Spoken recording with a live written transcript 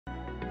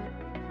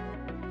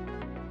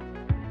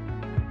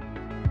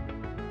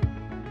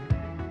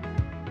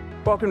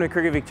Welcome to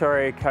Cricket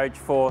Victoria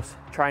CoachForce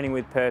Training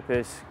with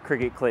Purpose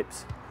Cricket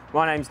Clips.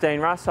 My name's Dean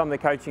Russ, I'm the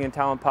Coaching and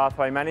Talent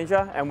Pathway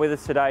Manager, and with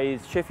us today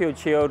is Sheffield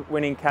Shield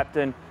winning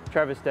captain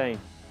Travis Dean.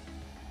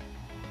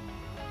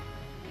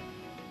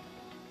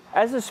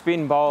 As a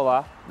spin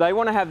bowler, they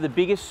want to have the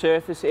biggest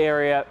surface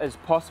area as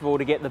possible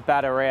to get the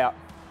batter out.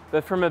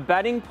 But from a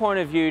batting point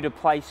of view to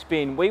play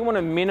spin, we want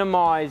to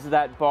minimise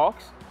that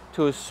box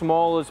to as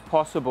small as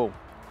possible.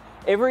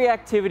 Every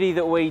activity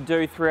that we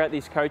do throughout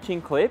this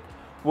coaching clip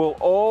will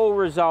all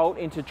result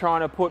into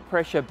trying to put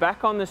pressure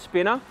back on the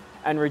spinner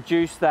and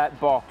reduce that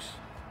box.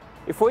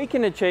 If we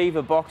can achieve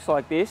a box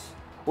like this,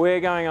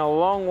 we're going a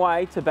long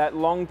way to bat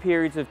long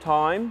periods of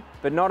time,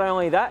 but not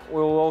only that,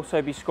 we'll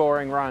also be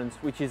scoring runs,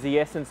 which is the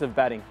essence of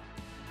batting.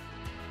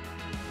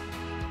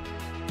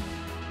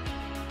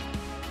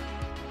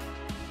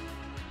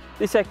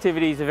 This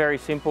activity is a very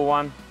simple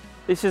one.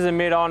 This is a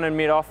mid-on and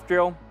mid-off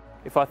drill.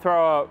 If I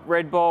throw a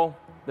red ball,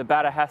 the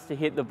batter has to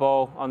hit the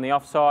ball on the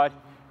offside.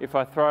 If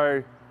I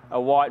throw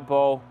a white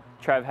ball,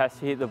 Trav has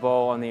to hit the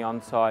ball on the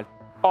onside.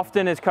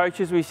 Often as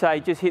coaches we say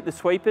just hit the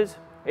sweepers.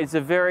 It's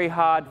a very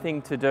hard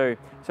thing to do,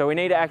 so we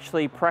need to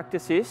actually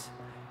practice this.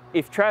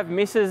 If Trav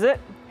misses it,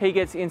 he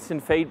gets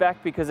instant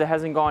feedback because it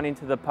hasn't gone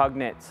into the pug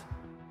nets.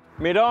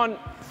 Mid-on,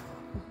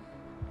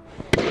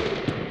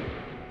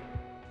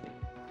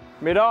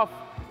 mid-off,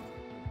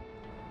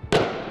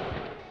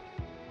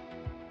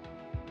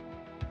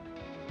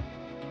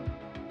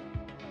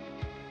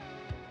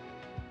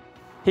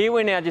 here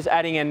we're now just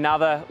adding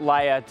another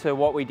layer to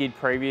what we did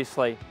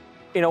previously.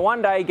 In a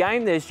one-day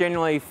game, there's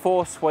generally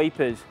 4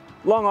 sweepers: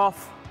 long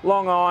off,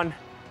 long on,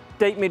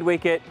 deep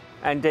mid-wicket,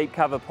 and deep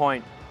cover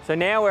point. So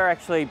now we're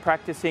actually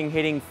practicing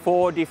hitting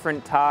 4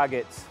 different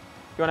targets.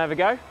 You want to have a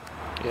go?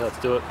 Yeah, let's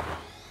do it.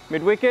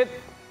 Mid-wicket,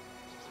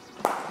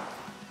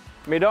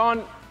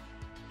 mid-on,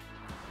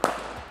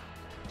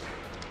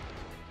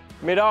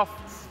 mid-off,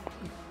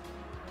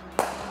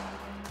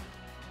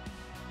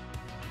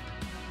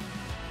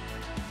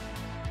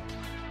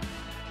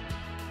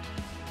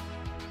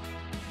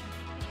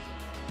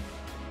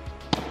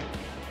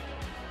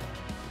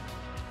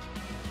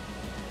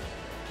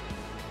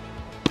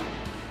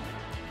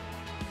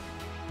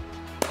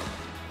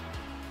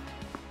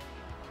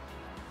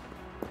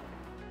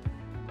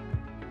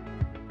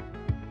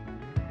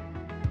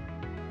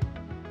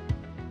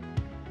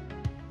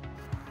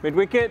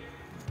 mid-wicket,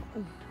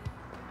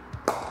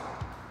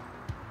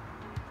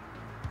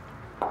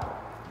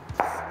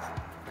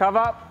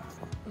 cover,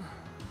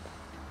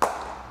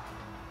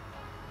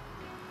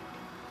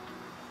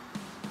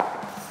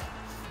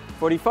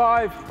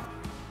 .45,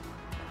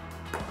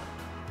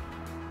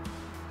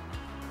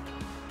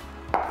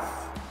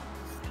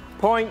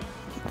 point,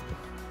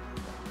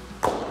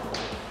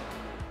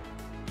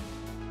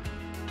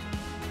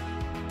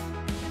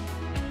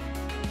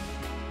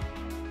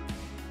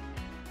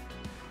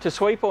 to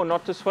sweep or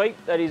not to sweep,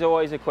 that is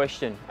always a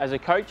question. As a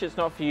coach, it's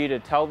not for you to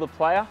tell the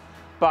player,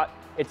 but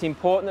it's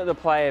important that the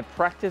player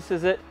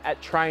practices it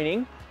at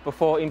training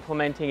before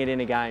implementing it in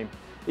a game.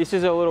 This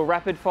is a little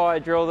rapid fire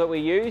drill that we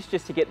use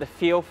just to get the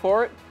feel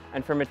for it.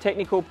 And from a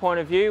technical point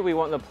of view, we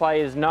want the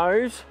player's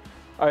nose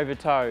over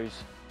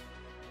toes.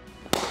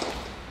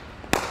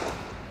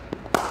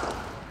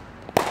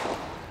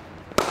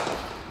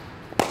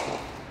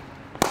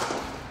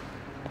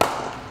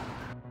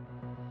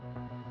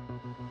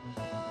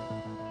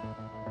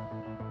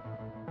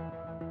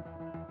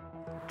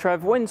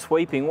 Trav, when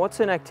sweeping, what's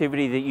an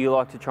activity that you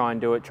like to try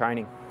and do at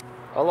training?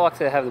 I like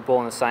to have the ball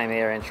in the same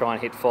area and try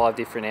and hit 5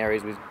 different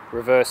areas with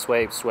reverse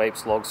sweeps,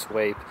 sweeps, log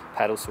sweep,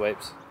 paddle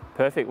sweeps.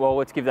 Perfect, well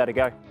let's give that a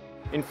go.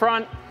 In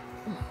front,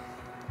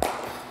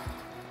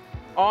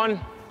 on,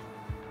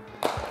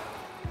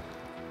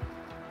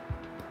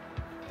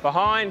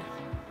 behind,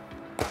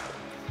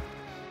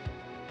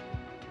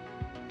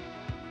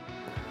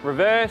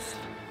 reverse,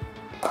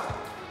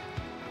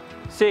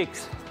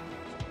 6.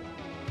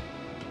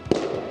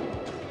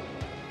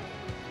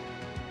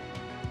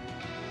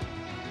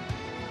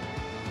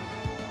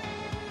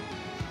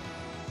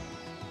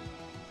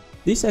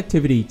 This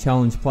activity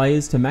challenged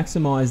players to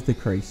maximise the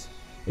crease.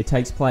 It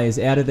takes players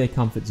out of their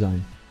comfort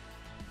zone.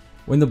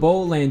 When the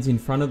ball lands in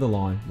front of the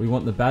line, we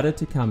want the batter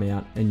to come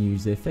out and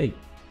use their feet.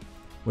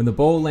 When the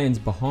ball lands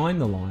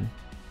behind the line,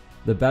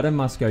 the batter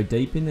must go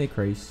deep in their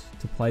crease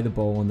to play the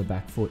ball on the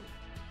back foot.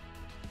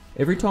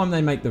 Every time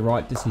they make the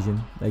right decision,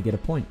 they get a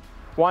point.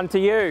 1 to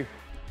you.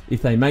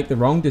 If they make the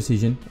wrong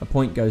decision, a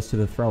point goes to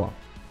the thrower.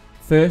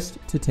 First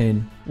to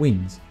 10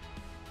 wins.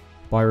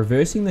 By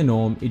reversing the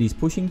norm, it is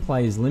pushing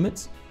players'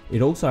 limits.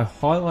 It also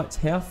highlights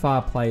how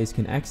far players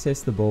can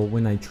access the ball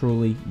when they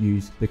truly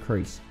use the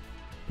crease.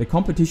 The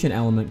competition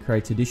element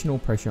creates additional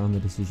pressure on the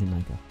decision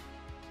maker.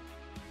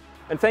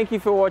 And thank you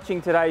for watching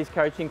today's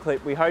coaching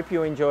clip. We hope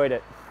you enjoyed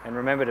it. And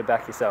remember to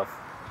back yourself.